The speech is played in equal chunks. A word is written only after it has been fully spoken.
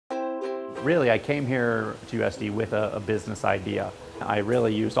Really, I came here to USD with a business idea. I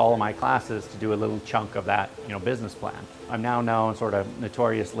really used all of my classes to do a little chunk of that, business plan. I'm now known sort of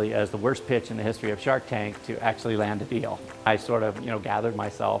notoriously as the worst pitch in the history of Shark Tank to actually land a deal. I sort of, gathered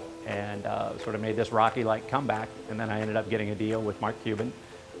myself and sort of made this Rocky-like comeback, and then I ended up getting a deal with Mark Cuban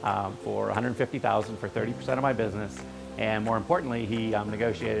for $150,000 for 30% of my business. And more importantly, he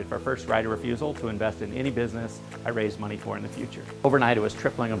negotiated for first right of refusal to invest in any business I raised money for in the future. Overnight, it was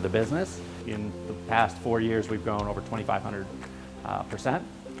tripling of the business. In the past 4 years, we've grown over 2,500%,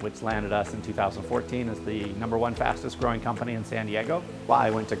 which landed us in 2014 as the #1 fastest growing company in San Diego. Why I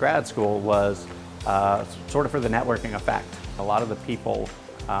went to grad school was sort of for the networking effect. A lot of the people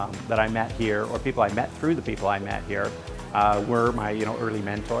that I met here, or people I met through the people I met here, were my early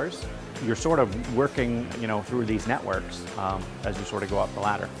mentors. You're sort of working through these networks as you sort of go up the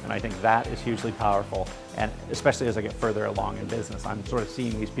ladder, and I think that is hugely powerful. And especially as I get further along in business, I'm sort of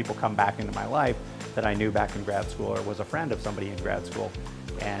seeing these people come back into my life that I knew back in grad school or was a friend of somebody in grad school,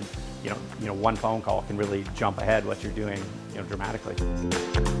 and one phone call can really jump ahead what you're doing dramatically.